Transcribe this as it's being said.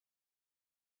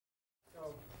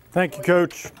Thank you,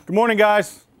 Coach. Good morning,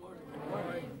 guys. Good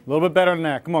morning. A little bit better than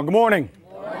that. Come on, good morning.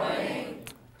 Good morning.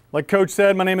 Like Coach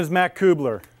said, my name is Matt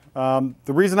Cubbler. The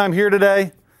reason I'm here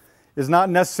today is not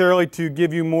necessarily to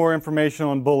give you more information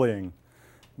on bullying.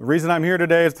 The reason I'm here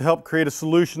today is to help create a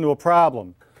solution to a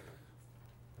problem.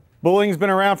 Bullying's been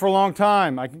around for a long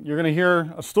time. You're going to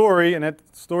hear a story, and that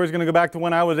story is going to go back to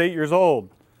when I was 8 years old.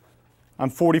 I'm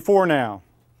 44 now.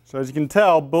 So as you can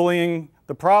tell, bullying,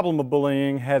 the problem of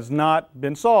bullying has not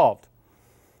been solved.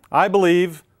 I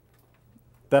believe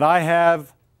that I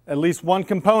have at least one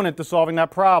component to solving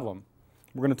that problem.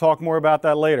 We're going to talk more about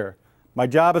that later. My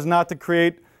job is not to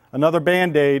create another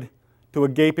Band-Aid to a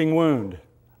gaping wound.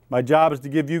 My job is to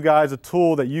give you guys a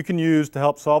tool that you can use to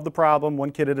help solve the problem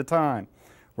one kid at a time.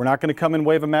 We're not going to come and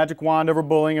wave a magic wand over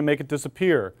bullying and make it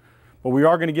disappear. But we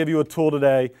are going to give you a tool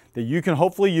today that you can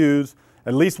hopefully use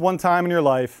at least one time in your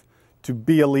life to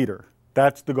be a leader.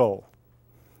 That's the goal,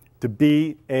 to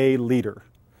be a leader.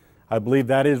 I believe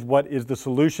that is what is the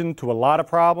solution to a lot of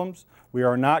problems. We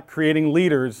are not creating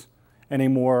leaders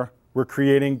anymore. We're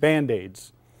creating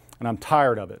Band-Aids, and I'm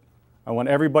tired of it. I want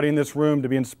everybody in this room to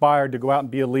be inspired to go out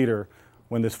and be a leader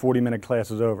when this 40-minute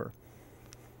class is over.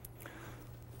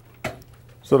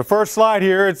 So the first slide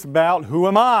here, it's about who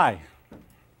am I?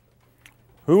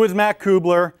 Who is Matt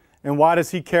Cubbler, and why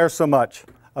does he care so much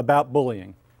about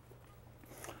bullying?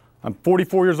 I'm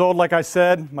 44 years old, like I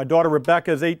said. My daughter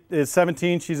Rebecca is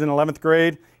 17. She's in 11th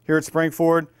grade here at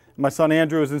Springford. And my son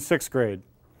Andrew is in 6th grade.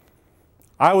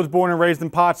 I was born and raised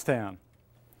in Pottstown.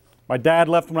 My dad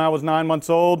left when I was 9 months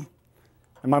old,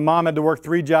 and my mom had to work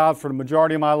 3 jobs for the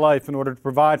majority of my life in order to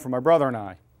provide for my brother and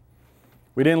I.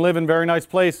 We didn't live in very nice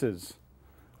places.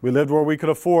 We lived where we could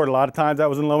afford. A lot of times that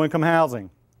was in low-income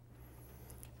housing.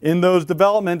 In those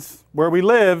developments where we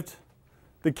lived,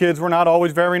 the kids were not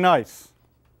always very nice.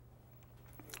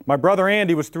 My brother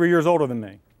Andy was 3 years older than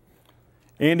me.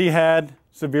 Andy had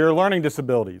severe learning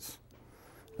disabilities.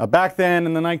 Now back then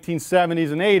in the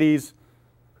 1970s and 80s,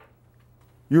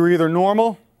 you were either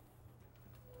normal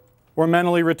or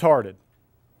mentally retarded.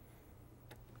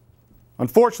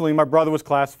 Unfortunately, my brother was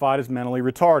classified as mentally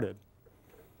retarded.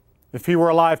 If he were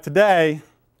alive today,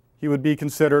 he would be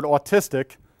considered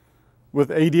autistic with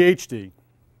ADHD.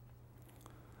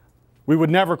 We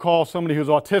would never call somebody who's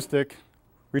autistic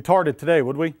retarded today,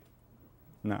 would we?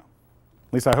 No. At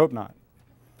least I hope not.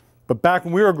 But back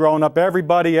when we were growing up,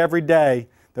 everybody, every day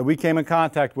that we came in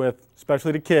contact with,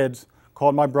 especially the kids,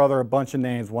 called my brother a bunch of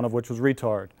names, one of which was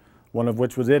retard, one of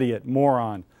which was idiot,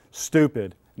 moron,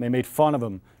 stupid, and they made fun of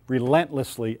him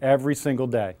relentlessly every single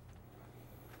day.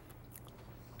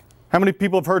 How many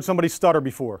people have heard somebody stutter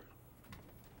before?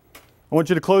 I want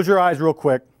you to close your eyes real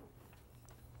quick.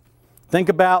 Think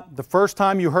about the first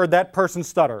time you heard that person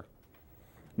stutter.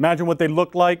 Imagine what they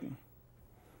looked like,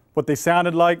 what they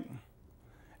sounded like,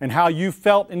 and how you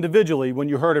felt individually when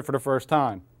you heard it for the first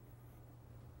time.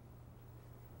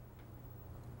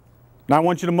 Now I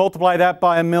want you to multiply that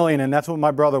by 1,000,000, and that's what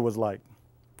my brother was like.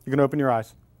 You can open your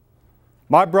eyes.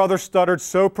 My brother stuttered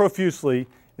so profusely.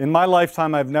 In my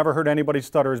lifetime, I've never heard anybody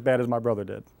stutter as bad as my brother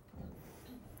did.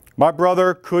 My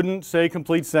brother couldn't say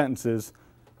complete sentences.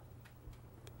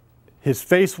 His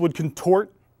face would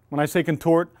contort. When I say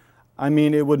contort, I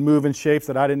mean it would move in shapes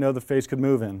that I didn't know the face could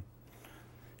move in.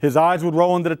 His eyes would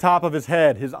roll into the top of his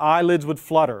head. His eyelids would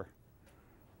flutter.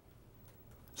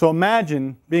 So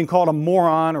imagine being called a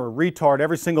moron or a retard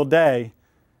every single day,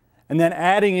 and then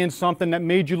adding in something that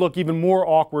made you look even more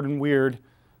awkward and weird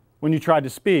when you tried to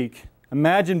speak.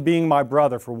 Imagine being my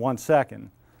brother for 1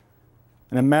 second,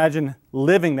 and imagine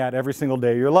living that every single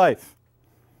day of your life.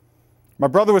 My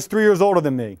brother was 3 years older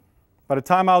than me. By the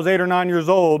time I was 8 or 9 years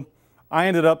old, I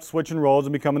ended up switching roles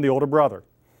and becoming the older brother.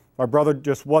 My brother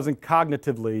just wasn't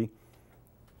cognitively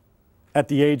at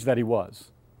the age that he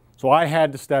was. So I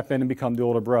had to step in and become the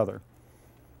older brother.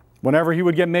 Whenever he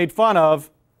would get made fun of,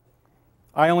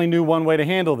 I only knew one way to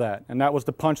handle that, and that was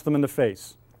to punch them in the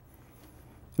face.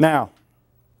 Now,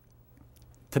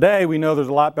 today we know there's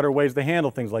a lot better ways to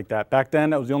handle things like that. Back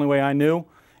then, that was the only way I knew,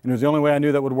 and it was the only way I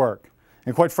knew that would work.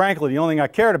 And quite frankly, the only thing I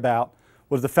cared about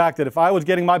was the fact that if I was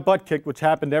getting my butt kicked, which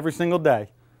happened every single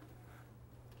day,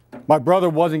 my brother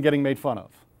wasn't getting made fun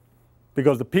of.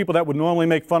 Because the people that would normally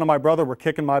make fun of my brother were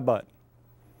kicking my butt.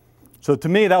 So to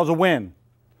me, that was a win.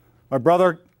 My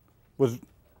brother was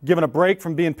given a break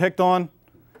from being picked on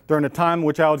during the time in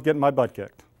which I was getting my butt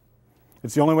kicked.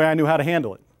 It's the only way I knew how to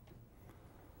handle it.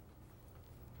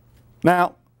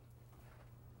 Now,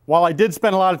 while I did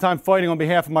spend a lot of time fighting on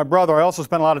behalf of my brother, I also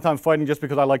spent a lot of time fighting just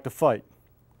because I like to fight.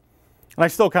 And I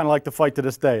still kind of like to fight to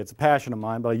this day. It's a passion of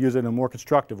mine, but I use it in a more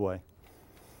constructive way.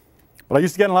 But I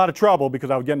used to get in a lot of trouble because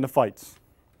I would get into fights.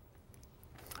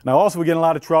 And I also would get in a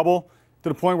lot of trouble to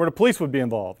the point where the police would be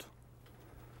involved.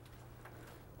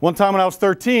 One time when I was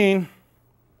 13,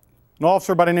 an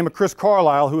officer by the name of Chris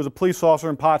Carlisle, who was a police officer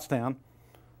in Pottstown,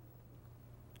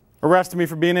 arrested me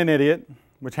for being an idiot,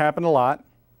 which happened a lot.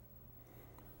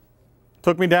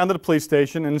 Took me down to the police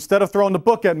station, and instead of throwing the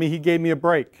book at me, he gave me a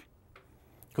break.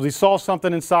 Because he saw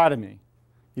something inside of me.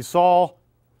 He saw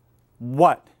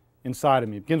what inside of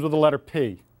me? It begins with the letter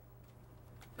P.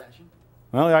 Passion?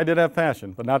 Well, I did have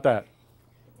passion, but not that.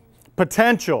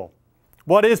 Potential.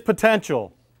 What is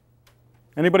potential?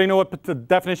 Anybody know what the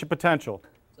definition of potential?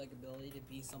 It's like ability to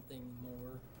be something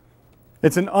more.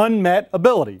 It's an unmet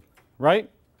ability, right?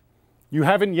 You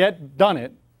haven't yet done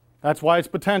it. That's why it's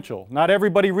potential. Not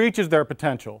everybody reaches their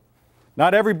potential.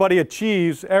 Not everybody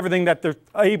achieves everything that they're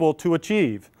able to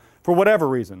achieve, for whatever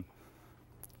reason.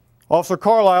 Officer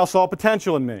Carlisle saw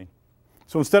potential in me.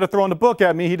 So instead of throwing the book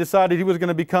at me, he decided he was going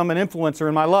to become an influencer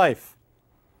in my life.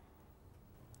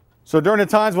 So during the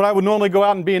times when I would normally go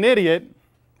out and be an idiot,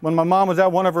 when my mom was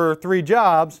at one of her 3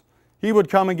 jobs, he would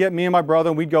come and get me and my brother,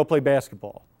 and we'd go play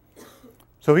basketball.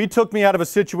 So he took me out of a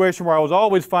situation where I was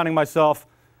always finding myself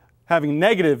having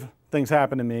negative things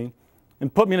happen to me,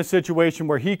 and put me in a situation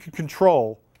where he could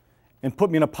control and put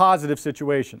me in a positive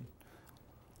situation.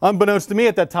 Unbeknownst to me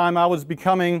at that time, I was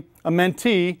becoming a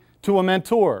mentee to a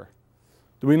mentor.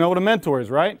 Do we know what a mentor is,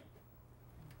 right?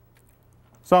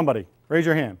 Somebody, raise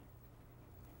your hand.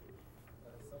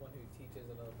 Someone who teaches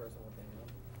another person what they know.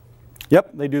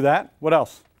 Yep, they do that. What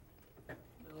else? They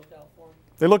look out for them.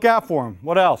 They look out for them.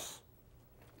 What else?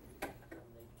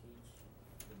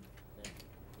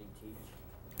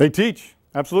 They teach,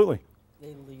 absolutely.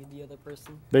 They lead the other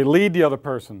person. They lead the other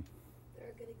person. They're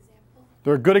a good example.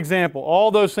 They're a good example.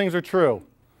 All those things are true.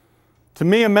 To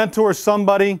me, a mentor is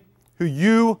somebody who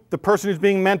you, the person who's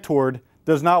being mentored,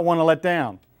 does not want to let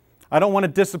down. I don't want to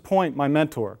disappoint my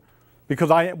mentor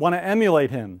because I want to emulate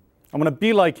him. I want to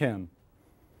be like him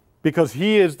because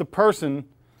he is the person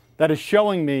that is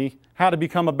showing me how to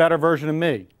become a better version of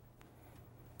me.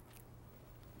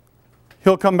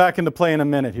 He'll come back into play in a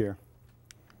minute here.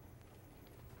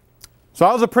 So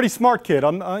I was a pretty smart kid.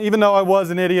 Even though I was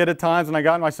an idiot at times and I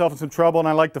got myself in some trouble and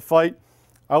I liked to fight,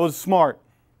 I was smart.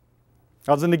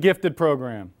 I was in the gifted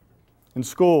program in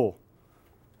school.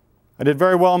 I did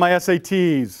very well in my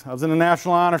SATs. I was in the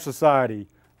National Honor Society.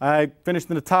 I finished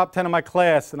in the top 10 of my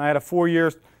class, and I had a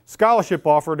 4-year scholarship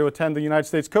offer to attend the United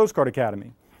States Coast Guard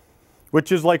Academy,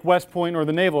 which is like West Point or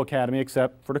the Naval Academy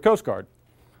except for the Coast Guard.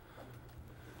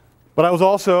 But I was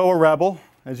also a rebel.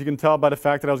 As you can tell by the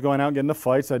fact that I was going out and getting into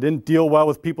fights. I didn't deal well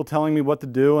with people telling me what to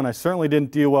do, and I certainly didn't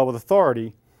deal well with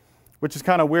authority, which is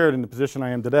kind of weird in the position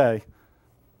I am today.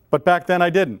 But back then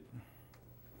I didn't.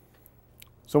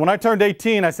 So when I turned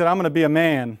 18, I said, I'm going to be a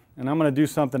man, and I'm going to do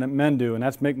something that men do, and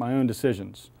that's make my own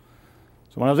decisions.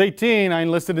 So when I was 18, I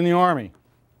enlisted in the Army.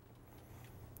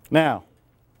 Now,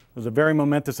 it was a very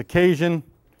momentous occasion.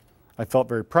 I felt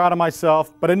very proud of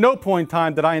myself, but at no point in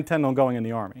time did I intend on going in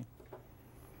the Army.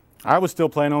 I was still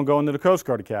planning on going to the Coast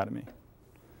Guard Academy.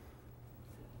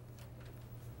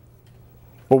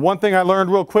 But one thing I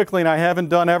learned real quickly, and I haven't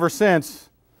done ever since,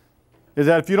 is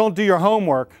that if you don't do your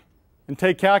homework and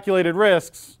take calculated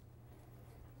risks,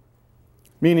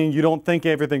 meaning you don't think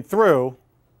everything through,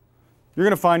 you're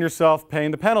going to find yourself paying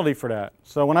the penalty for that.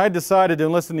 So when I decided to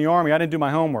enlist in the Army, I didn't do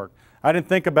my homework. I didn't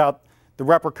think about the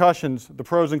repercussions, the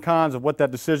pros and cons of what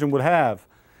that decision would have.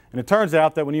 And it turns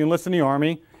out that when you enlist in the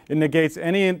Army, it negates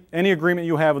any agreement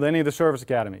you have with any of the service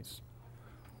academies.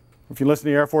 If you enlist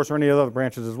in the Air Force or any of the other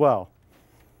branches as well.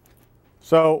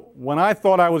 So when I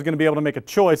thought I was going to be able to make a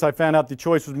choice, I found out the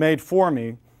choice was made for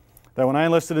me, that when I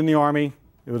enlisted in the Army,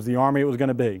 it was the Army it was going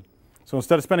to be. So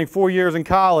instead of spending 4 years in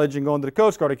college and going to the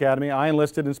Coast Guard Academy, I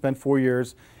enlisted and spent 4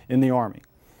 years in the Army.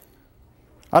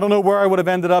 I don't know where I would have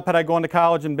ended up had I gone to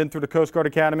college and been through the Coast Guard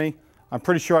Academy. I'm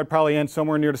pretty sure I'd probably end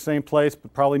somewhere near the same place,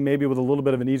 but probably maybe with a little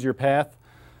bit of an easier path.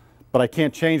 But I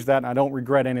can't change that, and I don't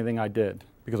regret anything I did,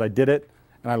 because I did it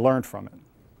and I learned from it.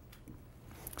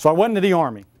 So I went into the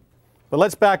Army. But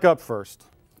let's back up first.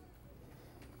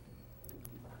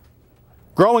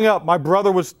 Growing up, my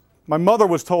mother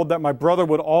was told that my brother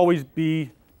would always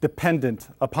be dependent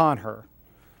upon her.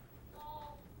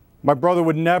 My brother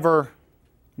would never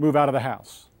move out of the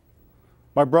house.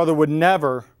 My brother would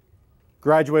never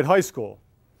graduate high school.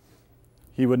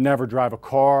 He would never drive a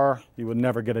car. He would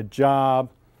never get a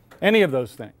job. Any of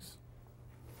those things.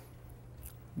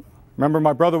 Remember,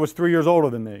 my brother was 3 years older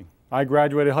than me. I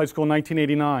graduated high school in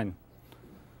 1989.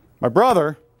 My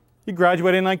brother, he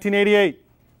graduated in 1988,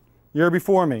 year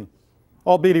before me.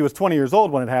 Albeit he was 20 years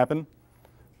old when it happened.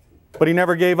 But he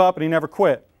never gave up and he never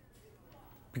quit.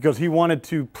 because he wanted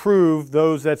to prove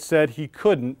those that said he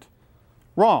couldn't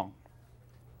wrong.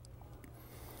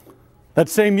 That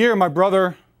same year, my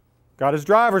brother got his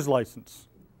driver's license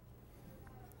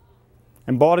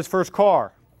and bought his first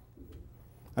car,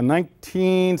 a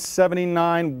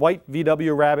 1979 white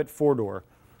VW Rabbit 4-door.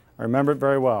 I remember it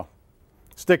very well.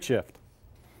 Stick shift.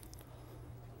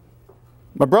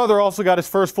 My brother also got his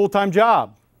first full-time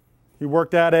job. He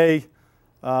worked at a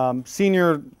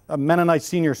Mennonite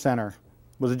senior center,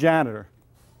 was a janitor.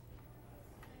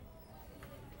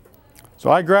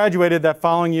 So I graduated that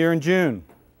following year in June.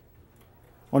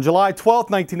 On July 12,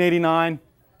 1989,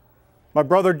 my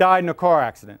brother died in a car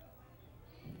accident.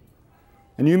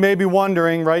 And you may be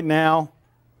wondering right now,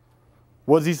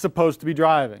 was he supposed to be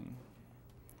driving?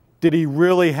 Did he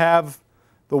really have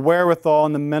the wherewithal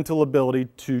and the mental ability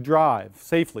to drive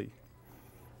safely?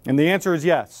 And the answer is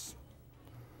yes.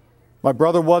 My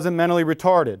brother wasn't mentally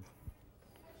retarded.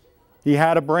 He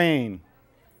had a brain.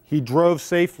 He drove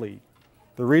safely.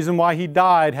 The reason why he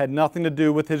died had nothing to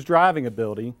do with his driving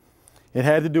ability. It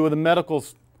had to do with a medical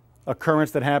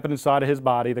occurrence that happened inside of his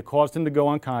body that caused him to go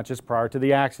unconscious prior to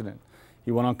the accident.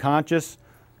 He went unconscious,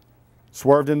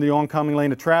 swerved into the oncoming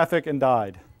lane of traffic, and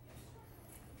died.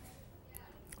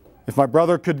 If my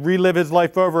brother could relive his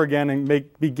life over again and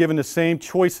be given the same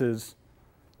choices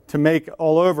to make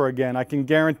all over again, I can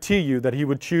guarantee you that he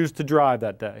would choose to drive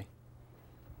that day,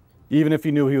 even if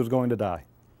he knew he was going to die.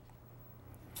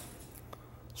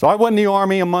 So I went in the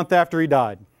Army a month after he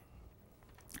died.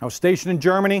 I was stationed in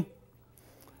Germany,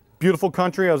 beautiful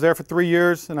country. I was there for 3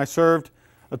 years, and I served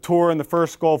a tour in the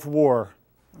first Gulf War.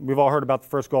 We've all heard about the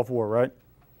first Gulf War, right?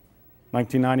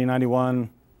 1990-91,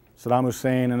 Saddam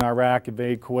Hussein in Iraq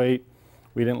invaded Kuwait.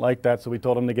 We didn't like that, so we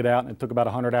told them to get out, and it took about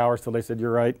 100 hours till they said,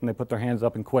 "You're right," and they put their hands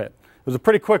up and quit. It was a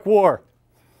pretty quick war,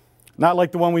 not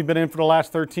like the one we've been in for the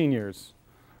last 13 years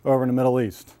over in the Middle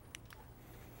East.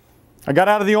 I got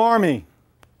out of the Army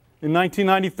in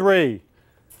 1993.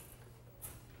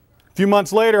 A few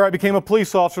months later, I became a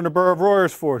police officer in the borough of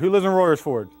Royersford. Who lives in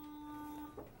Royersford?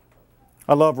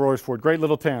 I love Royersford, great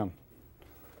little town.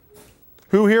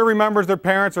 Who here remembers their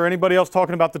parents or anybody else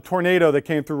talking about the tornado that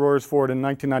came through Royersford in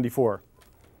 1994?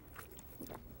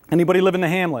 Anybody live in the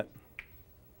hamlet?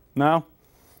 No?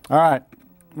 All right.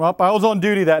 Well, I was on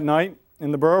duty that night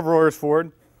in the borough of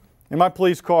Royersford in my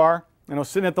police car, and I was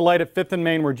sitting at the light at 5th and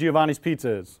Main where Giovanni's Pizza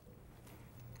is.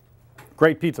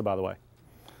 Great pizza, by the way.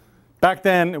 Back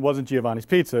then, it wasn't Giovanni's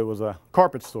Pizza, it was a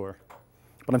carpet store.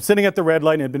 But I'm sitting at the red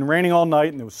light, and it had been raining all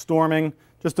night, and it was storming,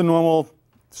 just a normal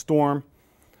storm.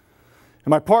 And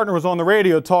my partner was on the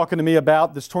radio talking to me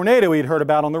about this tornado he'd heard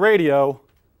about on the radio,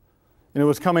 and it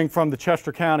was coming from the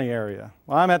Chester County area.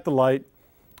 Well, I'm at the light,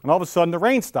 and all of a sudden the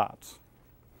rain stops.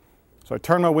 So I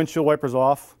turn my windshield wipers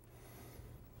off,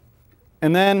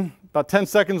 and then about 10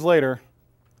 seconds later,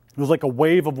 it was like a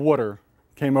wave of water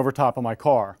came over top of my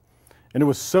car. And it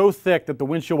was so thick that the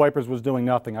windshield wipers was doing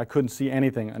nothing. I couldn't see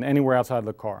anything anywhere outside of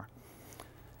the car.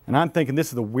 And I'm thinking, this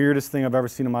is the weirdest thing I've ever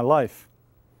seen in my life.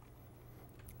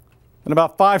 And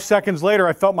about 5 seconds later,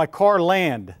 I felt my car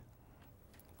land.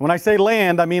 When I say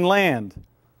land, I mean land.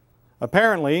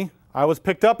 Apparently, I was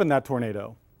picked up in that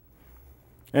tornado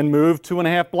and moved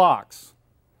 2.5 blocks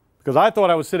because I thought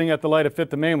I was sitting at the light of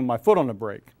 5th and Main with my foot on the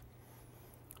brake.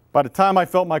 By the time I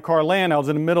felt my car land, I was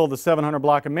in the middle of the 700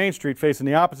 block of Main Street facing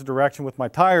the opposite direction with my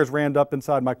tires rammed up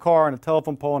inside my car and a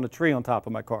telephone pole and a tree on top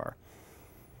of my car.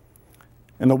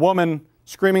 And the woman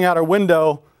screaming out her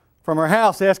window from her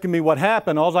house asking me what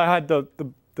happened, all I had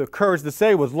the courage to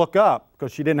say was look up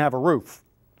because she didn't have a roof.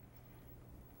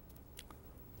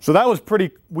 So that was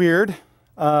pretty weird,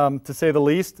 to say the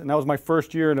least, and that was my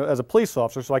first year as a police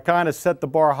officer, so I kind of set the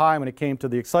bar high when it came to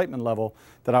the excitement level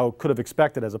that I could have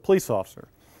expected as a police officer.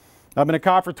 I've been a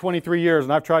cop for 23 years,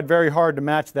 and I've tried very hard to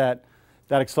match that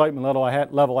excitement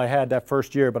level I had that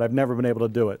first year, but I've never been able to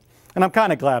do it. And I'm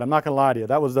kind of glad. I'm not going to lie to you.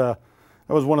 That was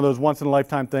one of those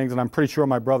once-in-a-lifetime things, and I'm pretty sure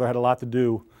my brother had a lot to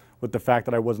do with the fact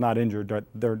that I was not injured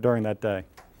during that day.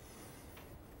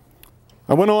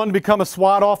 I went on to become a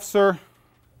SWAT officer,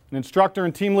 an instructor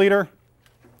and team leader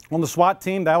on the SWAT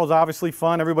team. That was obviously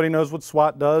fun. Everybody knows what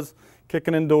SWAT does.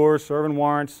 Kicking in doors, serving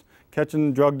warrants,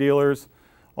 catching drug dealers,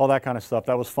 all that kind of stuff.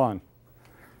 That was fun.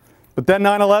 But then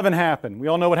 9/11 happened. We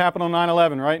all know what happened on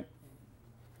 9/11, right?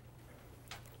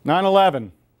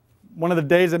 9/11, one of the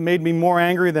days that made me more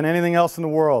angry than anything else in the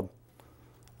world.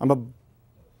 I'm a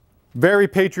very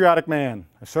patriotic man.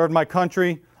 I served my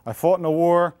country. I fought in a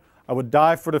war. I would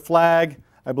die for the flag.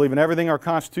 I believe in everything our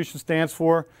Constitution stands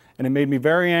for. And it made me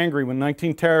very angry when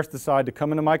 19 terrorists decided to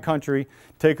come into my country,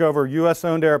 take over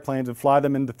U.S.-owned airplanes and fly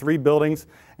them into 3 buildings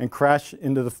and crash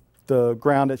into the the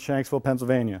ground at Shanksville,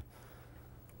 Pennsylvania.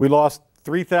 We lost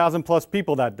 3,000 plus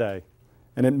people that day,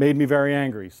 and it made me very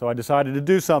angry. So I decided to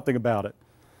do something about it.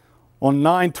 On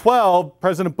 9/12,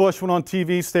 President Bush went on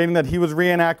TV stating that he was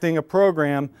reenacting a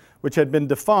program which had been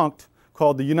defunct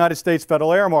called the United States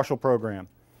Federal Air Marshal Program.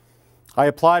 I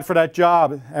applied for that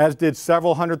job, as did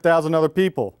several 100,000 other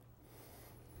people.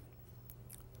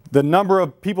 The number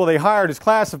of people they hired is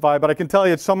classified, but I can tell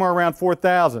you it's somewhere around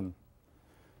 4,000.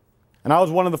 And I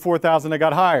was one of the 4,000 that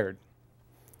got hired.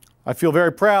 I feel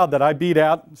very proud that I beat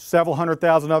out several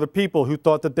 100,000 other people who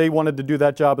thought that they wanted to do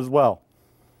that job as well.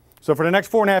 So for the next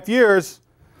 4.5 years,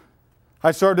 I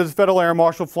served as a Federal Air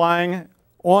Marshal, flying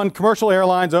on commercial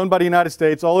airlines owned by the United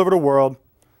States all over the world,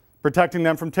 protecting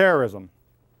them from terrorism.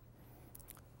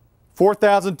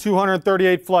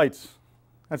 4,238 flights.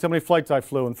 That's how many flights I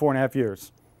flew in 4.5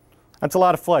 years. That's a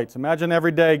lot of flights. Imagine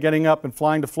every day getting up and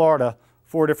flying to Florida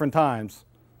 4 different times.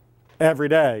 Every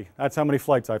day. That's how many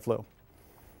flights I flew.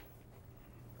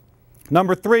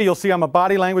 Number 3, you'll see I'm a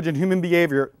body language and human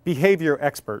behavior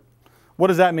expert. What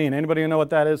does that mean? Anybody know what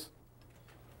that is?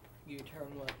 You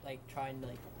determine what, trying to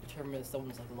determine if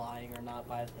someone's lying or not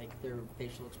by their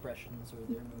facial expressions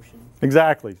or their emotions.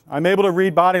 Exactly. I'm able to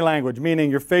read body language,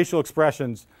 meaning your facial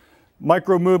expressions,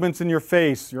 micro movements in your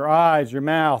face, your eyes, your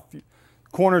mouth,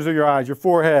 corners of your eyes, your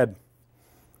forehead,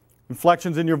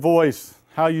 inflections in your voice,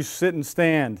 how you sit and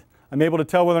stand. I'm able to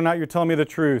tell whether or not you're telling me the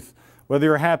truth, whether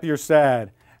you're happy or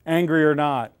sad, angry or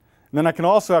not. And then I can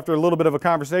also, after a little bit of a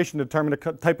conversation, determine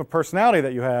the type of personality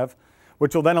that you have,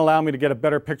 which will then allow me to get a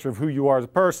better picture of who you are as a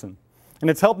person. And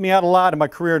it's helped me out a lot in my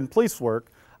career in police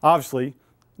work, obviously.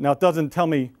 Now, it doesn't tell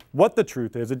me what the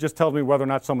truth is. It just tells me whether or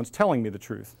not someone's telling me the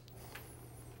truth.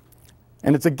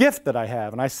 And it's a gift that I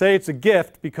have. And I say it's a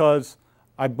gift because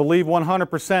I believe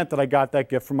 100% that I got that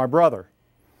gift from my brother.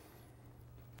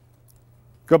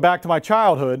 Go back to my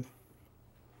childhood.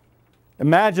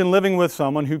 Imagine living with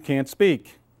someone who can't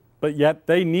speak, but yet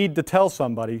they need to tell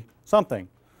somebody something.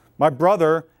 My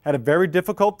brother had a very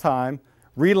difficult time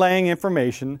relaying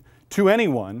information to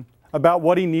anyone about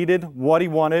what he needed, what he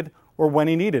wanted, or when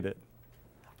he needed it.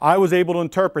 I was able to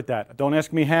interpret that. Don't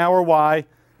ask me how or why,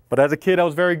 but as a kid I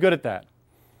was very good at that.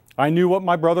 I knew what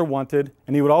my brother wanted,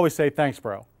 and he would always say, "Thanks,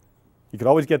 bro." You could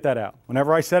always get that out.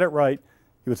 Whenever I said it right,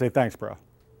 he would say, "Thanks, bro."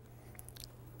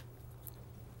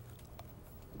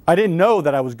 I didn't know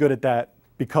that I was good at that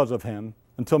because of him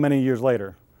until many years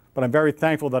later. But I'm very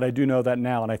thankful that I do know that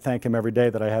now, and I thank him every day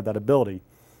that I have that ability.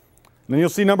 And then you'll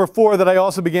see number 4, that I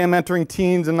also began mentoring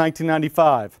teens in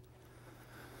 1995.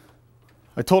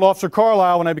 I told Officer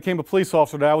Carlisle when I became a police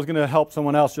officer that I was going to help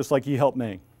someone else just like he helped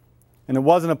me. And it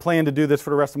wasn't a plan to do this for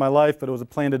the rest of my life, but it was a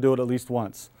plan to do it at least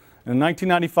once. And in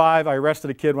 1995, I arrested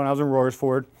a kid when I was in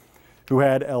Royersford who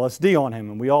had LSD on him.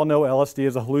 And we all know LSD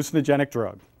is a hallucinogenic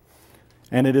drug.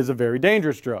 And it is a very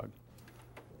dangerous drug.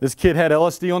 This kid had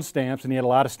LSD on stamps, and he had a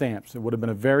lot of stamps. It would have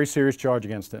been a very serious charge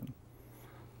against him.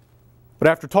 But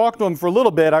after talking to him for a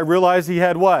little bit, I realized he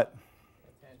had what?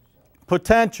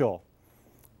 Potential.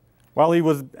 While he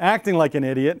was acting like an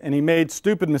idiot and he made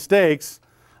stupid mistakes,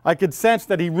 I could sense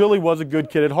that he really was a good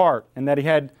kid at heart and that he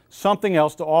had something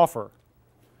else to offer.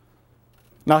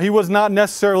 Now, he was not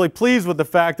necessarily pleased with the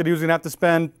fact that he was going to have to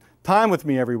spend time with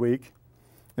me every week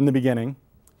in the beginning,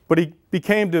 but he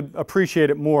became to appreciate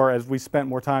it more as we spent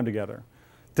more time together.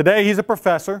 Today, he's a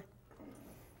professor.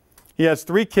 He has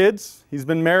 3 kids. He's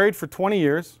been married for 20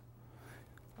 years.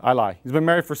 I lie. He's been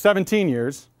married for 17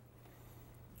 years.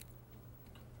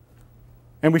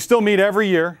 And we still meet every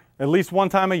year, at least one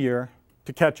time a year,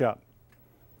 to catch up.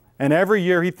 And every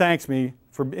year he thanks me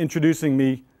for introducing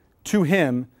me to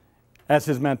him as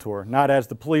his mentor, not as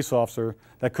the police officer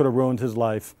that could have ruined his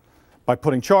life by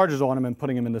putting charges on him and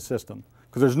putting him in the system.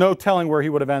 Because there's no telling where he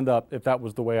would have ended up if that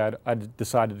was the way I'd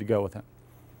decided to go with him.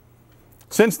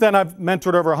 Since then, I've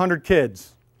mentored over 100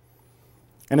 kids.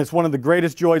 And it's one of the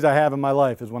greatest joys I have in my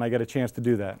life is when I get a chance to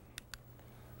do that.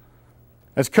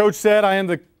 As Coach said, I am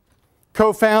the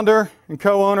co-founder and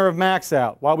co-owner of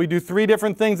MaxOut. While we do 3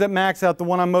 different things at MaxOut, the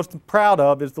one I'm most proud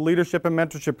of is the Leadership and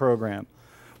Mentorship Program.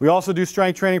 We also do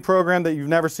strength training program that you've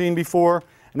never seen before,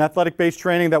 and athletic-based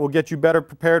training that will get you better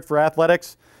prepared for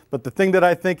athletics. But the thing that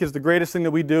I think is the greatest thing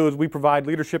that we do is we provide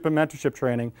leadership and mentorship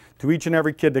training to each and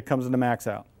every kid that comes into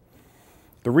MaxOut.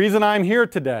 The reason I'm here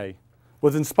today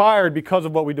was inspired because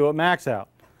of what we do at MaxOut.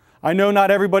 I know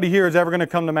not everybody here is ever going to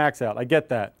come to MaxOut. I get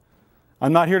that.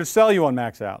 I'm not here to sell you on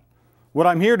MaxOut. What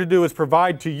I'm here to do is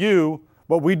provide to you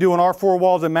what we do in our 4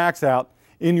 walls at MaxOut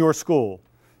in your school.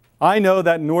 I know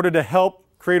that in order to help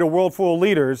create a world full of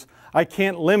leaders, I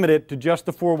can't limit it to just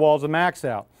the 4 walls of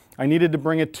MaxOut. I needed to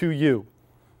bring it to you.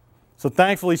 So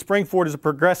thankfully, Springford is a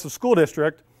progressive school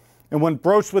district, and when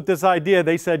broached with this idea,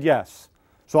 they said yes.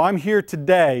 So I'm here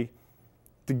today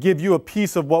to give you a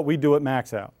piece of what we do at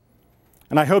MaxOut.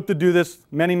 And I hope to do this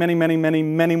many, many, many, many,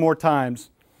 many more times.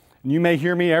 And you may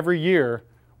hear me every year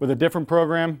with a different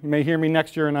program. You may hear me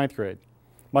next year in 9th grade.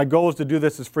 My goal is to do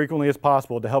this as frequently as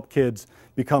possible to help kids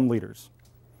become leaders.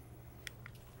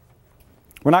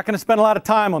 We're not going to spend a lot of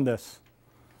time on this.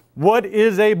 What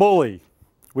is a bully?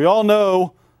 We all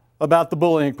know about the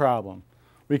bullying problem.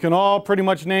 We can all pretty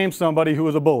much name somebody who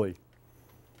is a bully.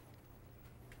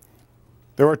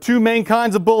 There are two main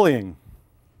kinds of bullying.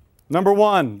 Number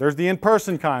one, there's the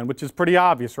in-person kind, which is pretty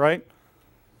obvious, right?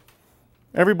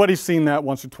 Everybody's seen that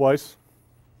once or twice.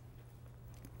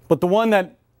 But the one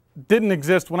that didn't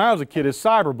exist when I was a kid is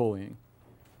cyberbullying.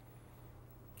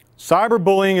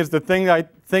 Cyberbullying is the thing I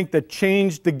think that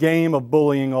changed the game of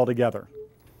bullying altogether.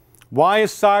 Why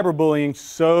is cyberbullying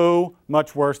so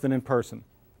much worse than in person?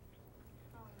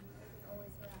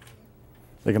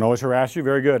 They can always harass you.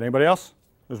 Very good. Anybody else?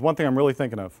 There's one thing I'm really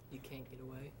thinking of. You can't get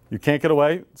away. You can't get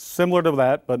away. Similar to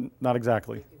that, but not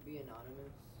exactly. They could be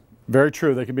anonymous. Very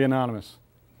true. They can be anonymous.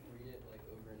 Read it like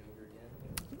over and over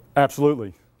again.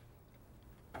 Absolutely.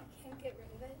 Can't get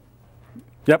rid of it.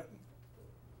 Yep.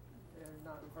 They're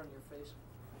not in front of your face.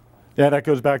 Yeah, that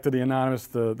goes back to the anonymous.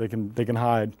 They can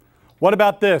hide. What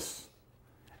about this?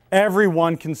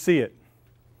 Everyone can see it.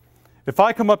 If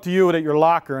I come up to you at your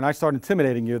locker and I start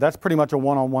intimidating you, that's pretty much a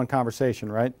one-on-one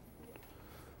conversation, right?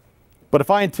 But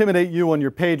if I intimidate you on your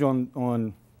page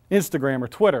on Instagram or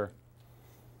Twitter,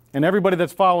 and everybody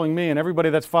that's following me and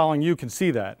everybody that's following you can see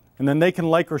that, and then they can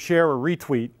like or share or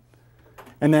retweet,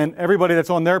 and then everybody that's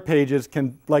on their pages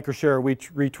can like or share or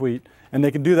retweet, and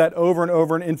they can do that over and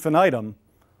over in infinitum,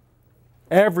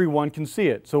 everyone can see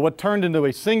it. So what turned into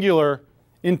a singular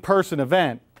in-person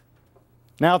event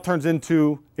now turns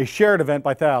into a shared event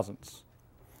by thousands.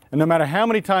 And no matter how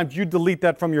many times you delete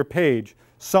that from your page,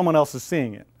 someone else is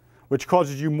seeing it, which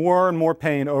causes you more and more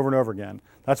pain over and over again.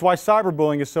 That's why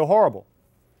cyberbullying is so horrible.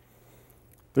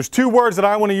 There's two words that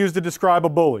I want to use to describe a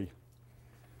bully.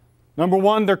 Number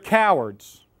one, they're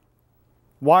cowards.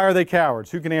 Why are they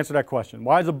cowards? Who can answer that question?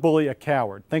 Why is a bully a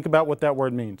coward? Think about what that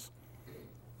word means.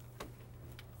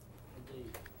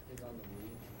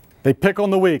 They pick on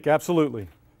the weak, absolutely.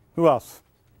 Who else?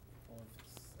 Well,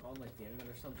 if it's on like the internet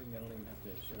or something, they don't even have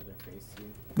to show their face to you.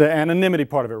 The anonymity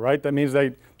part of it, right? That means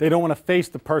they don't want to face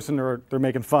the person they're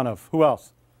making fun of. Who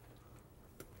else?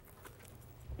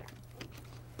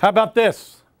 How about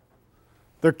this?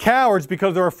 They're cowards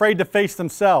because they're afraid to face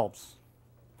themselves.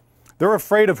 They're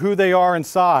afraid of who they are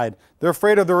inside. They're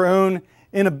afraid of their own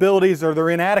inabilities or their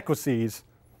inadequacies,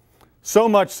 so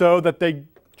much so that they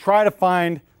try to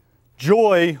find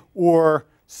joy or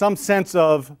some sense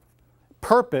of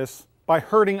purpose by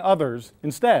hurting others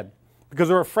instead, because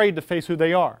they're afraid to face who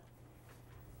they are.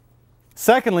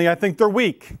 Secondly, I think they're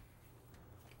weak.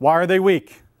 Why are they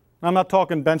weak? I'm not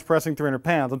talking bench pressing 300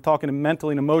 pounds. I'm talking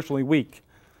mentally and emotionally weak.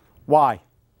 Why?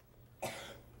 There's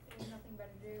nothing better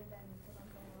to do than put on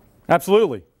someone else.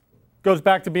 Absolutely. Goes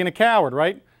back to being a coward,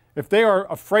 right? If they are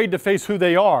afraid to face who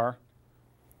they are,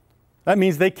 that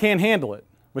means they can't handle it,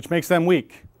 which makes them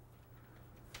weak.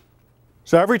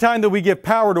 So every time that we give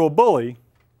power to a bully,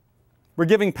 we're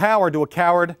giving power to a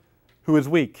coward who is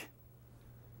weak.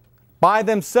 By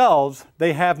themselves,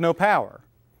 they have no power.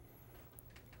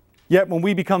 Yet when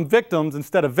we become victims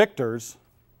instead of victors,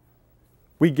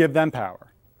 we give them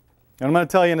power. And I'm going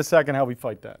to tell you in a second how we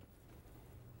fight that.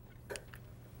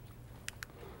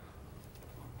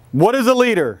 What is a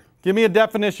leader? Give me a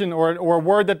definition or a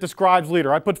word that describes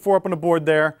leader. I put 4 up on the board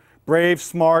there. Brave,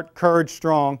 smart, courage,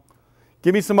 strong.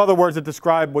 Give me some other words that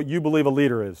describe what you believe a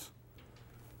leader is.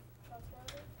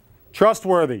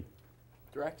 Trustworthy.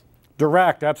 Direct.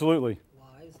 Direct, absolutely.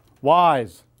 Wise.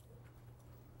 Wise.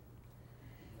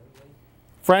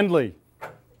 Friendly.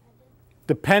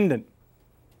 Dependent.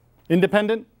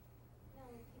 Independent?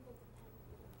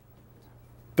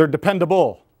 They're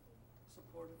dependable.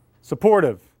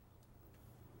 Supportive.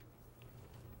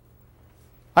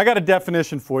 I got a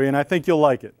definition for you, and I think you'll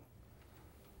like it.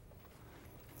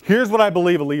 Here's what I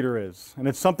believe a leader is, and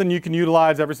it's something you can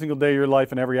utilize every single day of your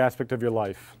life and every aspect of your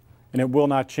life, and it will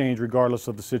not change regardless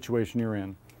of the situation you're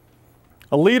in.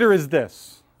 A leader is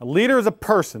this. A leader is a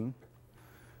person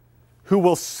who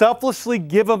will selflessly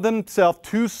give of themselves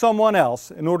to someone else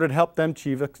in order to help them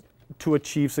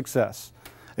achieve success.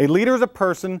 A leader is a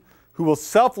person who will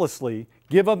selflessly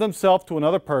give of themselves to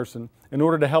another person in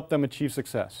order to help them achieve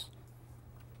success.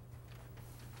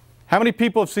 How many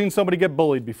people have seen somebody get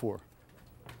bullied before?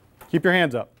 Keep your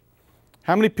hands up.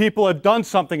 How many people have done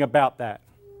something about that?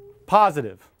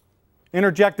 Positive.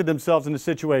 interjected themselves in the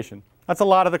situation. That's a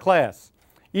lot of the class.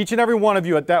 Each and every one of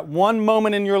you at that one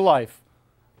moment in your life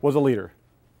was a leader.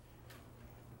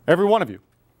 Every one of you.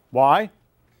 Why?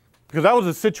 Because that was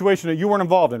a situation that you weren't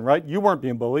involved in, right? You weren't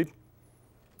being bullied.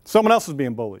 Someone else was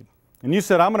being bullied. And you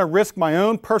said, I'm going to risk my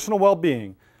own personal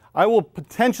well-being. I will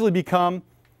potentially become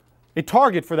a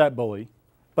target for that bully,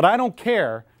 but I don't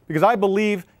care because I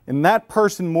believe in that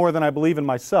person more than I believe in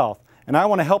myself. And I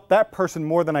want to help that person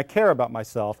more than I care about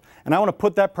myself. And I want to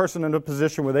put that person in a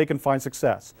position where they can find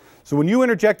success. So when you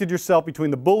interjected yourself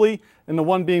between the bully and the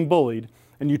one being bullied,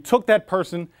 and you took that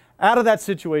person out of that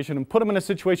situation and put them in a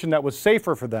situation that was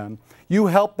safer for them, you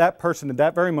helped that person at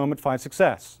that very moment find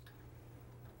success.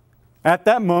 At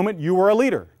that moment, you were a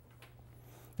leader.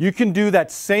 You can do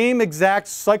that same exact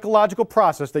psychological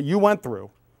process that you went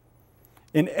through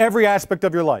in every aspect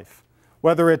of your life,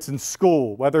 whether it's in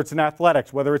school, whether it's in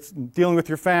athletics, whether it's dealing with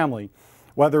your family,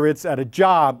 whether it's at a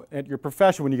job, at your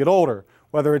profession when you get older,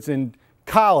 whether it's in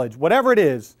college, whatever it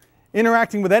is,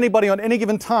 interacting with anybody on any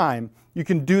given time, you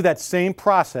can do that same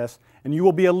process and you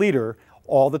will be a leader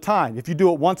all the time. If you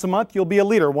do it once a month, you'll be a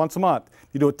leader once a month. If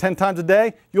you do it 10 times a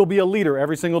day, you'll be a leader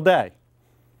every single day.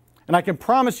 And I can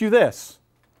promise you this,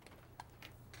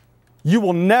 you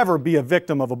will never be a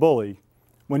victim of a bully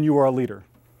when you are a leader.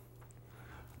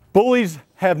 Bullies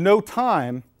have no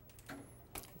time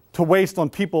to waste on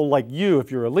people like you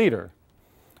if you're a leader.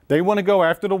 They want to go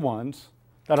after the ones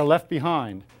that are left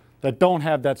behind, that don't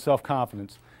have that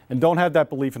self-confidence and don't have that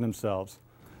belief in themselves.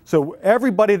 So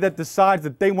everybody that decides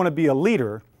that they want to be a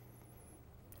leader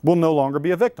will no longer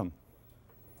be a victim.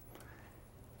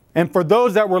 And for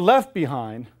those that were left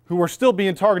behind, who are still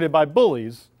being targeted by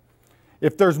bullies,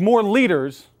 if there's more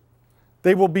leaders,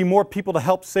 there will be more people to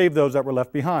help save those that were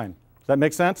left behind. Does that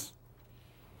make sense?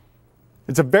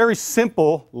 It's a very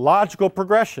simple, logical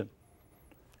progression.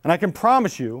 And I can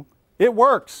promise you, it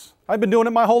works. I've been doing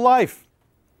it my whole life.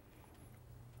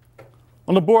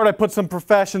 On the board, I put some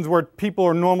professions where people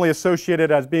are normally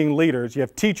associated as being leaders. You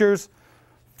have teachers,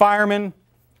 firemen,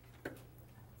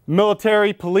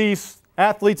 military, police,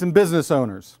 athletes, and business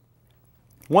owners.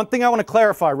 One thing I want to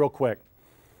clarify real quick.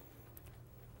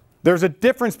 There's a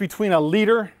difference between a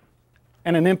leader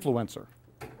and an influencer.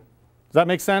 Does that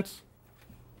make sense?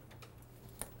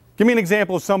 Give me an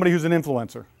example of somebody who's an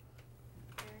influencer.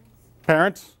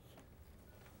 Parents?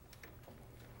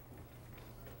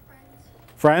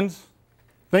 Friends?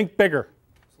 Think bigger.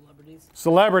 Celebrities.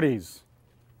 Celebrities.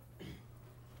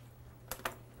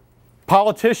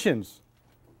 Politicians.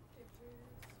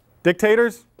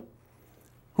 Dictators?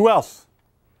 Who else?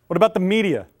 What about the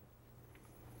media?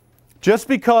 Just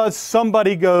because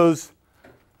somebody goes,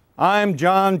 I'm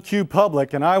John Q.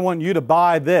 Public and I want you to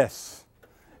buy this,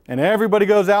 and everybody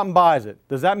goes out and buys it,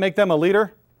 does that make them a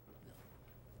leader?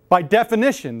 By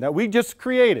definition that we just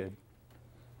created,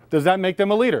 does that make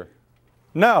them a leader?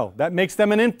 No, that makes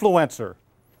them an influencer.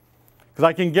 Because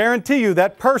I can guarantee you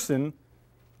that person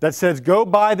that says go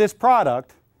buy this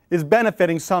product is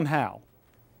benefiting somehow.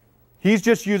 He's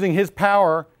just using his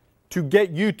power to get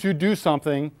you to do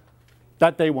something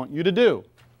that they want you to do.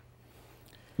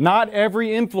 Not every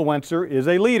influencer is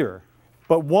a leader,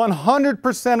 but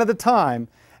 100% of the time,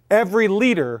 every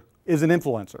leader is an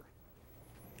influencer.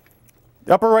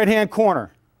 The upper right-hand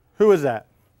corner, who is that?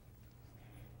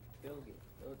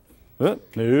 Nope.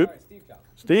 Steve Jobs.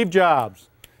 Steve Jobs.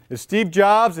 Is Steve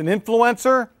Jobs an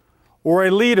influencer or a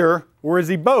leader, or is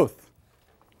he both?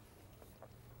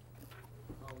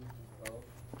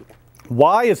 Both.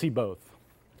 Why is he both?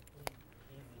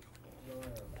 He's the owner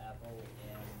of Apple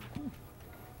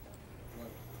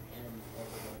and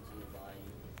everyone's to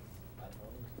buy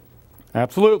iPhones.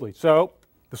 Absolutely. So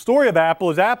the story of Apple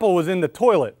is Apple was in the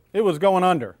toilet. It was going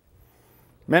under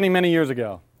many, many years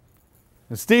ago.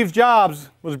 And Steve Jobs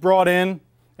was brought in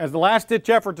as the last-ditch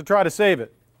effort to try to save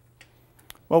it.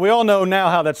 Well, we all know now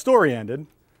how that story ended.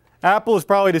 Apple is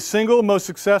probably the single most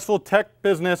successful tech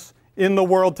business in the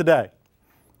world today.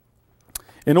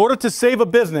 In order to save a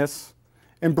business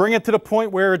and bring it to the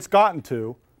point where it's gotten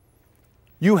to,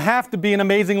 you have to be an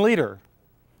amazing leader.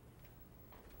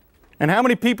 And how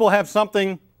many people have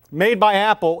something made by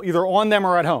Apple either on them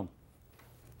or at home?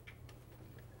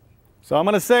 So I'm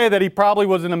going to say that he probably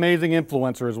was an amazing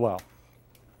influencer as well.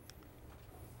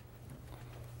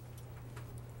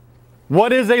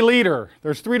 What is a leader?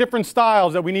 There's 3 different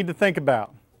styles that we need to think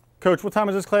about. Coach, what time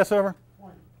is this class over?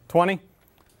 20?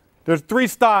 There's 3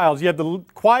 styles. You have the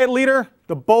quiet leader,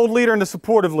 the bold leader, and the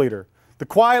supportive leader. The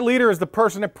quiet leader is the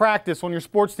person at practice on your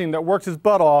sports team that works his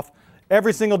butt off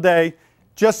every single day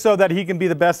just so that he can be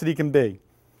the best that he can be.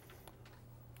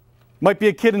 Might be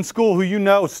a kid in school who you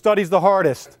know studies the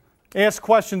hardest, asks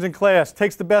questions in class,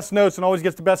 takes the best notes, and always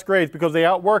gets the best grades because they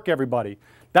outwork everybody.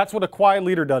 That's what a quiet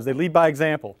leader does. They lead by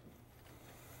example.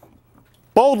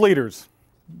 Bold leaders.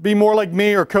 Be more like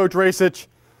me or Coach Rasich,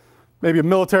 maybe a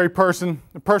military person,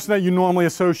 a person that you normally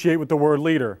associate with the word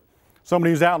leader.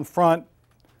 Somebody who's out in front,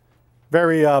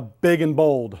 very big and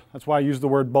bold. That's why I use the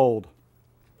word bold.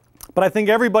 But I think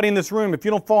everybody in this room, if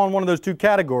you don't fall in one of those two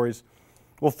categories,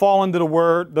 will fall into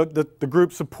the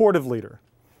group supportive leader.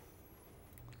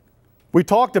 We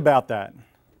talked about that.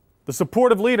 The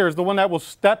supportive leader is the one that will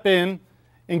step in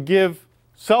and give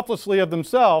selflessly of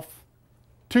themselves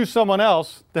to someone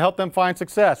else to help them find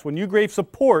success. When you gave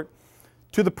support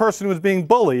to the person who was being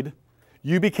bullied,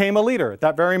 you became a leader at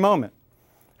that very moment.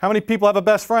 How many people have a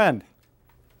best friend?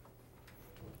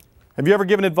 Have you ever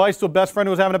given advice to a best friend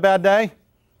who was having a bad day?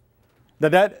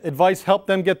 Did that advice help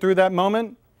them get through that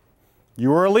moment? You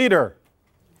were a leader.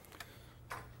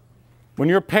 When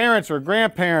your parents or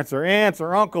grandparents or aunts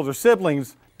or uncles or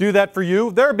siblings do that for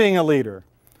you, they're being a leader.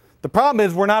 The problem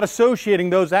is we're not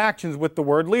associating those actions with the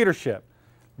word leadership.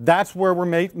 That's where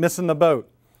we're missing the boat.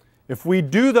 If we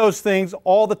do those things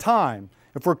all the time,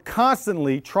 if we're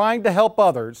constantly trying to help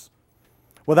others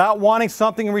without wanting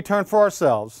something in return for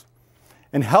ourselves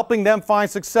and helping them find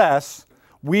success,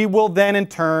 we will then in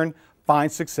turn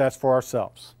find success for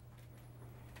ourselves.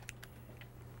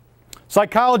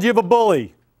 Psychology of a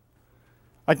bully.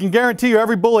 I can guarantee you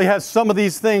every bully has some of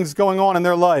these things going on in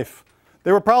their life.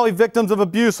 They were probably victims of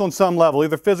abuse on some level,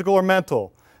 either physical or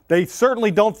mental. They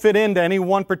certainly don't fit into any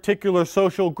one particular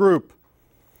social group.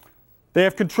 They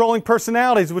have controlling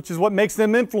personalities, which is what makes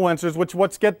them influencers,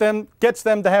 which gets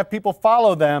them to have people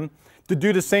follow them to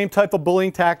do the same type of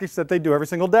bullying tactics that they do every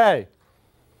single day.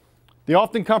 They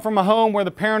often come from a home where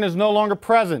the parent is no longer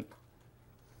present.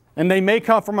 And they may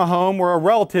come from a home where a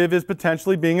relative is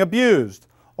potentially being abused.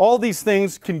 All these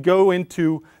things can go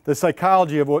into the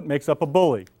psychology of what makes up a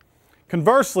bully.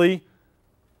 Conversely,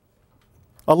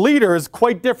 a leader is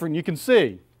quite different, you can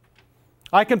see.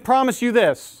 I can promise you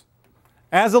this.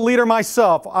 As a leader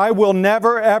myself, I will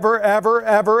never, ever, ever,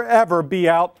 ever, ever be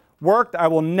outworked. I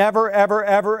will never, ever,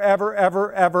 ever, ever,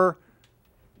 ever, ever,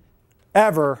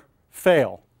 ever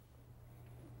fail.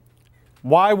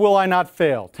 Why will I not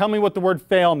fail? Tell me what the word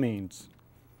fail means.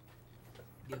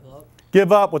 Give up.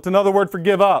 Give up. What's another word for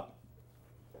give up?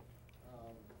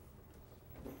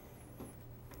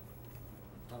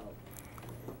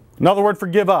 Another word for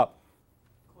give up.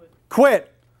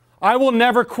 Quit. I will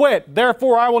never quit.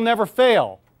 Therefore, I will never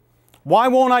fail. Why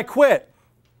won't I quit?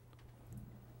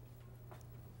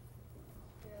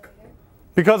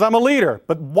 Because I'm a leader.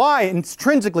 But why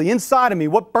intrinsically inside of me,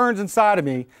 what burns inside of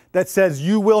me that says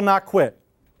you will not quit?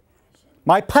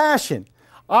 My passion.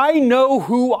 I know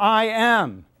who I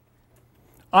am.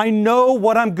 I know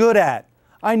what I'm good at.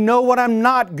 I know what I'm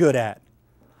not good at.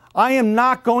 I am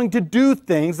not going to do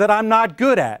things that I'm not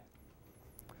good at.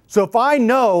 So if I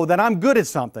know that I'm good at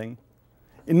something,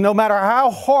 and no matter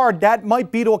how hard that might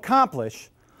be to accomplish,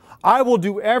 I will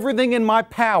do everything in my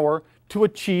power to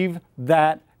achieve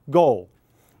that goal.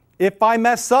 If I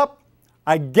mess up,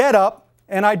 I get up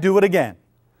and I do it again.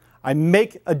 I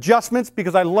make adjustments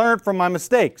because I learned from my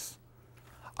mistakes.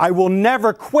 I will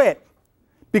never quit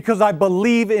because I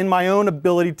believe in my own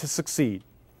ability to succeed.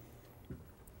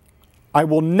 I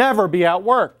will never be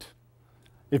outworked.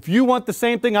 If you want the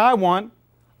same thing I want,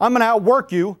 I'm going to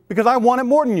outwork you because I want it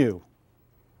more than you.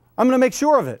 I'm going to make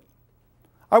sure of it.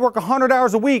 I work 100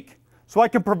 hours a week so I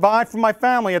can provide for my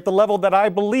family at the level that I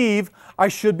believe I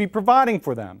should be providing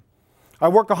for them. I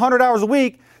work 100 hours a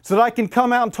week so that I can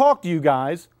come out and talk to you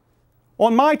guys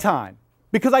on my time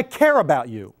because I care about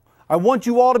you. I want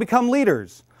you all to become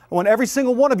leaders. I want every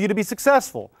single one of you to be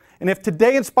successful. And if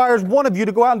today inspires one of you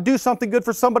to go out and do something good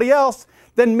for somebody else,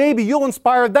 then maybe you'll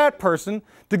inspire that person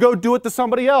to go do it to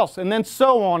somebody else, and then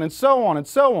so on and so on and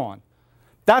so on.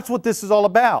 That's what this is all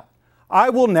about. I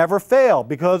will never fail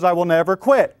because I will never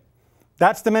quit.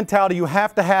 That's the mentality you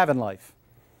have to have in life.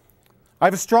 I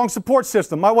have a strong support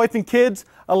system. My wife and kids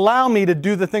allow me to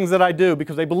do the things that I do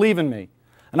because they believe in me.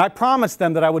 And I promised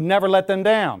them that I would never let them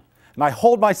down. And I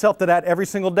hold myself to that every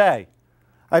single day.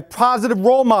 I have positive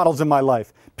role models in my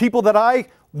life, people that I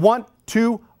want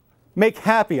to make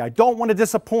happy. I don't want to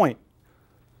disappoint.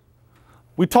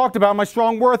 We talked about my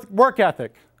strong work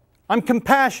ethic. I'm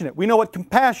compassionate. We know what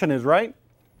compassion is, right?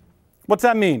 What's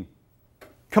that mean?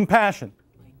 Compassion.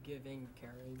 Like giving,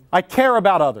 caring. I care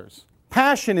about others.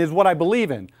 Passion is what I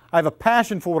believe in. I have a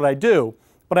passion for what I do,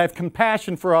 but I have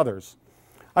compassion for others.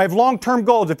 I have long-term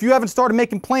goals. If you haven't started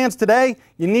making plans today,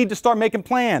 you need to start making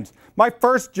plans. My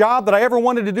first job that I ever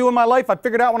wanted to do in my life, I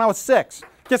figured out when I was 6.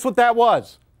 Guess what that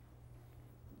was?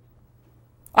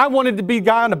 I wanted to be the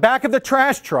guy on the back of the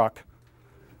trash truck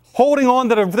holding on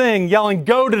to the thing, yelling,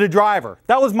 "Go" to the driver.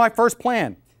 That was my first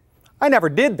plan. I never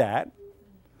did that.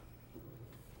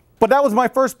 But that was my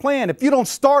first plan. If you don't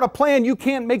start a plan, you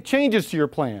can't make changes to your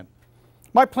plan.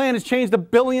 My plan has changed 1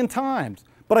 billion times,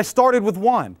 but I started with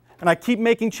one, and I keep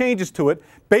making changes to it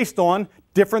based on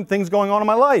different things going on in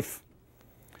my life.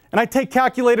 And I take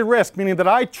calculated risk, meaning that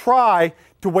I try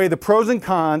to weigh the pros and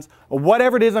cons of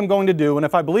whatever it is I'm going to do, and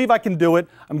if I believe I can do it,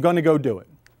 I'm going to go do it.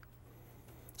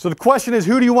 So the question is,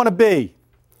 who do you want to be?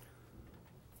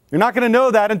 You're not going to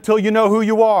know that until you know who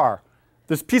you are.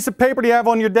 This piece of paper that you have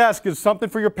on your desk is something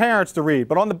for your parents to read,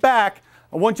 but on the back,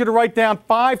 I want you to write down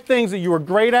 5 things that you are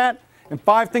great at and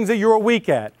 5 things that you are weak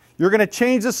at. You're going to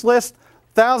change this list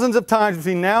thousands of times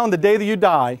between now and the day that you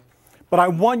die, but I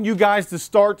want you guys to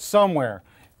start somewhere.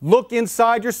 Look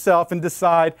inside yourself and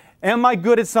decide, am I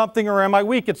good at something or am I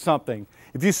weak at something?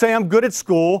 If you say I'm good at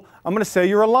school, I'm going to say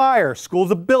you're a liar.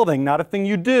 School's a building, not a thing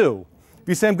you do. If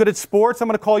you say I'm good at sports, I'm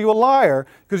going to call you a liar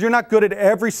because you're not good at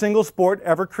every single sport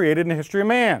ever created in the history of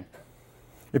man.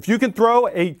 If you can throw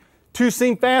a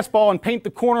 2-seam fastball and paint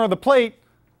the corner of the plate,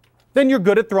 then you're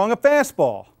good at throwing a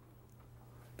fastball.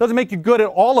 Doesn't make you good at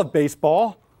all of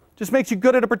baseball, just makes you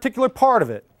good at a particular part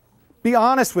of it. Be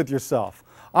honest with yourself.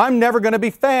 I'm never going to be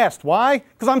fast. Why?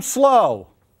 Because I'm slow.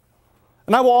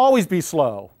 And I will always be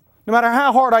slow. No matter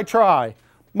how hard I try,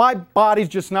 my body's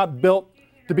just not built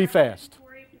to be fast.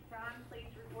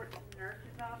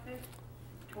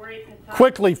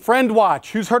 Quickly, Friend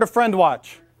Watch. Who's heard of Friend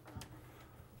Watch?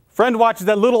 Friend Watch is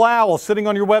that little owl sitting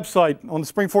on your website, on the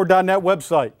springford.net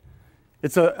website.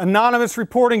 It's an anonymous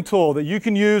reporting tool that you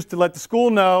can use to let the school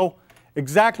know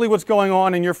exactly what's going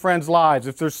on in your friends' lives.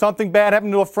 If there's something bad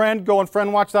happening to a friend, go on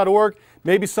friendwatch.org.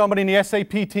 Maybe somebody in the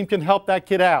SAP team can help that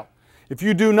kid out. If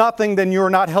you do nothing, then you're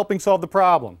not helping solve the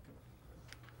problem.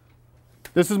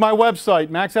 This is my website,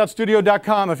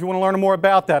 MaxOutStudio.com, if you want to learn more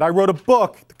about that. I wrote a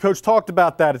book. The coach talked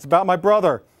about that. It's about my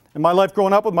brother and my life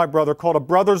growing up with my brother, called A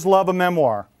Brother's Love, a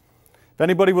Memoir. If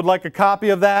anybody would like a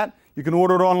copy of that, you can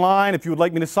order it online. If you would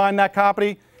like me to sign that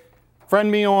copy, friend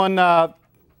me on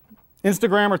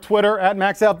Instagram or Twitter at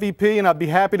MaxOutVP, and I'd be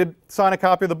happy to sign a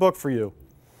copy of the book for you.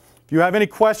 If you have any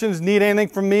questions, need anything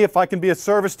from me, if I can be of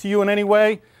service to you in any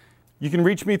way, you can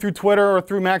reach me through Twitter or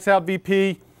through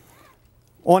MaxOutVP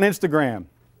on Instagram.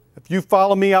 If you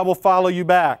follow me, I will follow you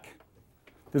back.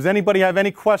 Does anybody have any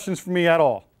questions for me at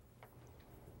all?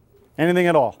 Anything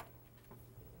at all?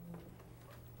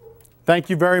 Thank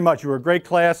you very much. You were a great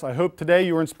class. I hope today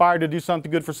you were inspired to do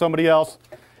something good for somebody else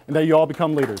and that you all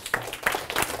become leaders.